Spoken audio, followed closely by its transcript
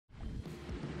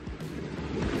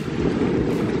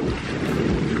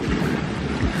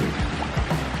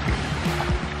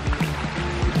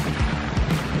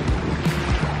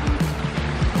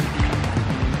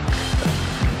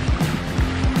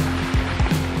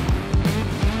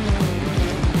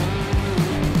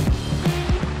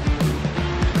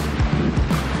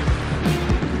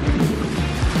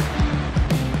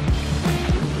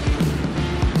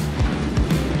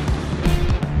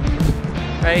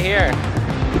right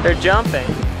here. They're jumping.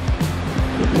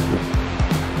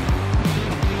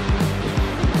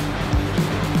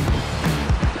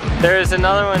 There's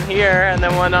another one here and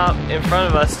then one up in front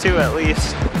of us too, at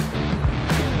least.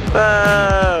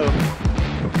 Whoa!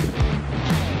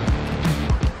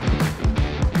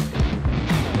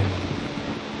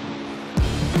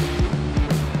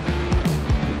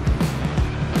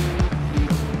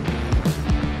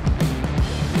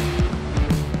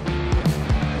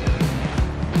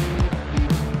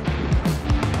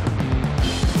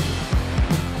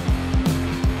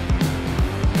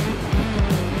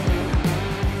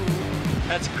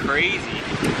 That's crazy.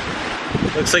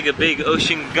 Looks like a big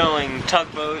ocean-going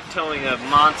tugboat towing a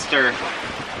monster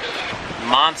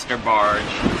barge.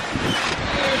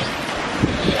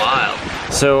 Wild.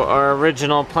 So our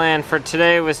original plan for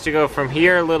today was to go from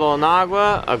here, Little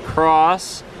Inagua,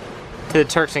 across to the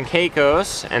Turks and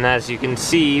Caicos, and as you can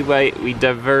see, we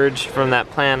diverged from that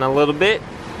plan a little bit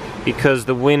because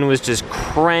the wind was just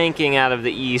cranking out of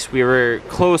the east. We were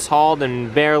close hauled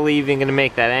and barely even gonna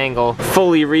make that angle.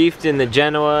 Fully reefed in the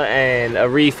Genoa and a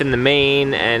reef in the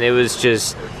main, and it was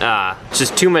just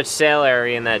too much sail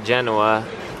area in that Genoa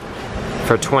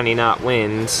for 20 knot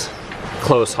winds,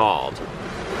 close hauled.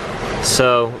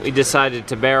 So we decided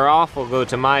to bear off. We'll go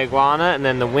to Mayaguana, and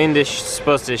then the wind is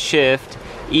supposed to shift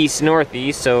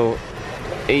east-northeast, so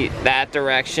that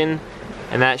direction.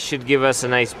 And that should give us a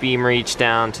nice beam reach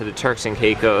down to the Turks and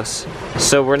Caicos.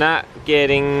 So we're not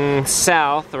getting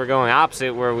south, we're going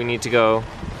opposite where we need to go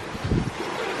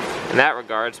in that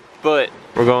regards, but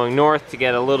we're going north to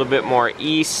get a little bit more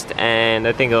east, and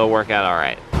I think it'll work out all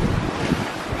right.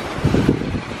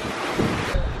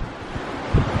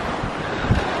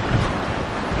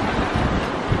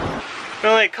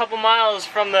 We're only a couple miles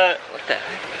from the, what the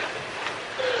heck?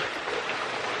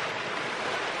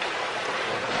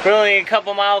 We're only a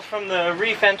couple miles from the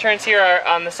reef entrance here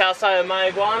on the south side of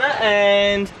Mayaguana,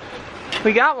 and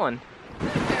we got one.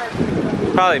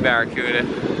 Probably barracuda.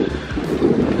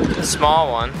 A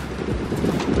small one.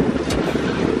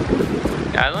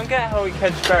 Yeah, I don't get how we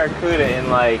catch barracuda in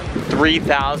like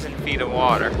 3,000 feet of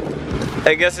water.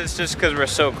 I guess it's just because we're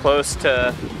so close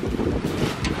to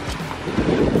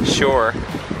shore.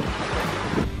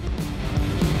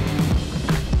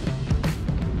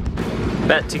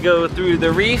 About to go through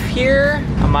the reef here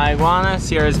on Mayaguana.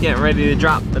 Sierra's getting ready to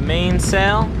drop the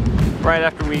mainsail. Right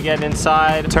after we get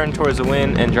inside, turn towards the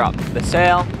wind and drop the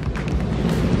sail.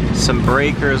 Some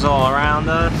breakers all around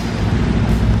us.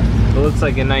 It looks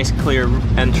like a nice clear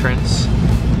entrance.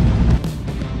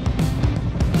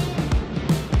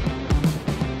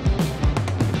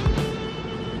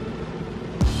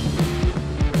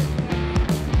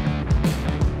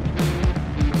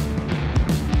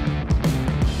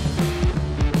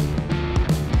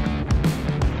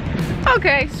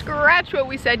 Okay, scratch what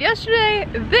we said yesterday.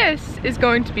 This is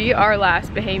going to be our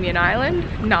last Bahamian island,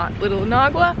 not Little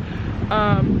Inagua.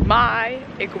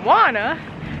 Mayaguana.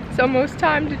 It's almost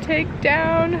time to take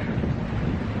down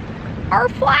our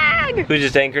flag. We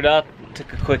just anchored up,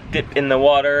 took a quick dip in the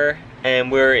water,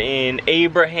 and we're in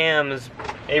Abraham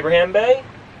Bay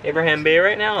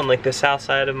right now on like the south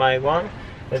side of Mayaguana.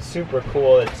 It's super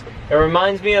cool. It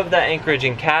reminds me of that Anchorage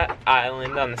and Cat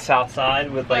Island on the south side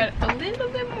with like but a little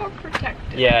bit more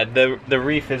protected. Yeah, the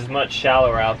reef is much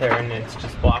shallower out there, and it's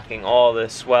just blocking all the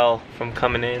swell from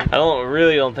coming in. I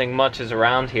really don't think much is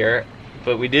around here,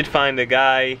 but we did find a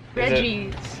guy.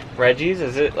 Reggie's?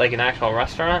 Is it like an actual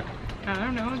restaurant? I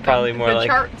don't know. It's probably more like.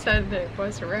 The chart said that it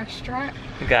was a restaurant.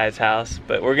 The guy's house,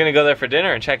 but we're gonna go there for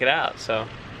dinner and check it out, so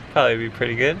probably be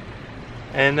pretty good.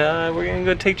 And we're gonna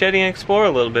go take Jetty and explore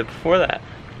a little bit before that.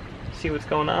 See what's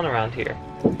going on around here.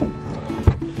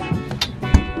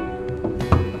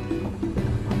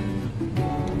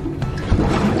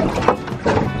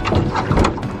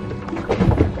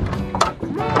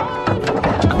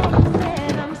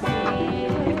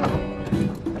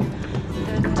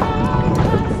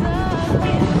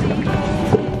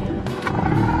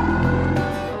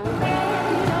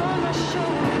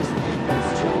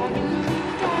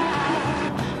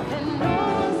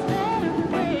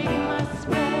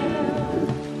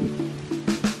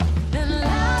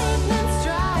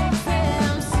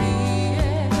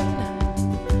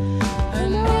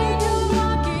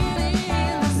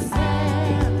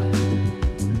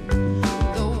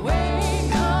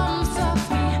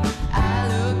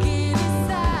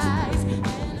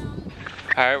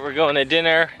 Alright, we're going to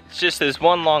dinner. It's just this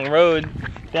one long road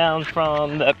down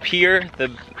from the pier, the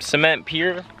cement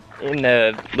pier in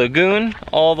the lagoon,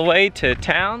 all the way to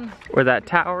town, where that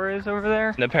tower is over there.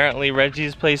 And apparently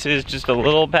Reggie's place is just a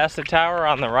little past the tower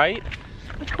on the right.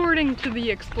 according to the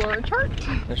Explorer chart.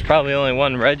 There's probably only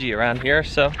one Reggie around here,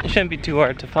 so it shouldn't be too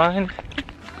hard to find.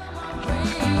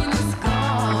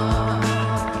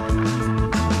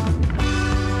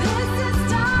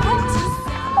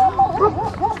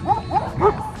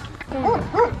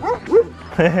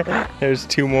 There's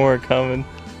two more coming.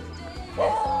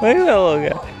 Look at that little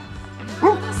guy.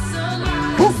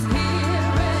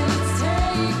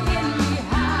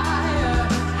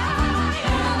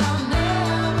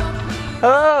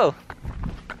 Hello.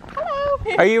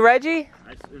 Hello. Are you Reggie?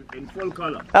 In full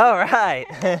color. All right.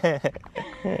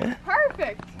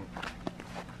 Perfect.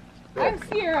 I'm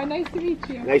Sierra. Nice to meet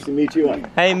you. Nice to meet you.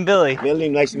 Hey, I'm Billy. Billy,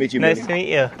 nice to meet you, Nice Billy. to meet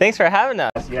you. Thanks for having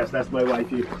us. Yes, that's my wife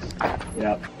here.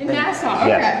 Yeah. In Nassau. Okay.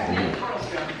 Yes.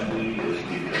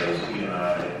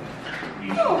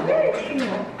 Oh, very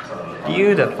cool.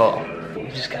 Beautiful. We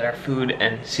just got our food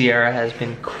and Sierra has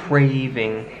been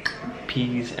craving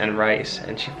peas and rice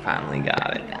and she finally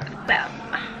got it.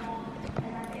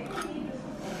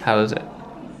 How is it?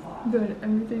 Good.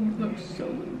 Everything looks so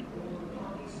good.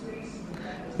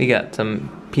 We got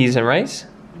some peas and rice,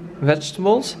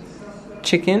 vegetables,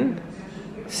 chicken,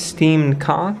 steamed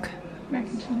conch, Mac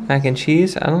and cheese. mac and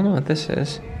cheese. I don't know what this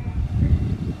is.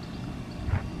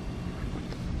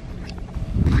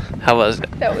 How was it?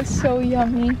 That was so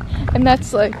yummy. And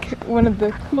that's like one of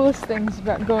the coolest things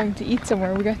about going to eat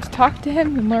somewhere. We got to talk to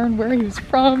him and learn where he was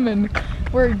from and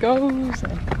where he goes.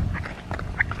 And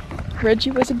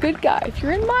Reggie was a good guy. If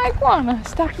you're in Mayaguana,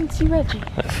 stop and see Reggie.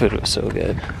 That food was so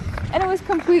good. And it was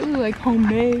completely like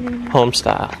homemade. Home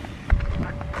style.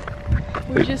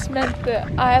 We just met the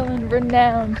island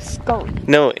renowned Scully.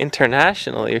 No,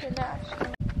 internationally. International.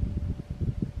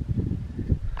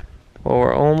 Well,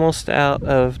 we're almost out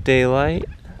of daylight.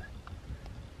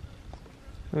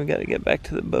 We gotta get back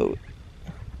to the boat.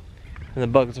 And the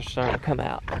bugs are starting to come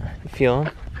out. You feel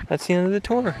them? That's the end of the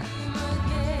tour.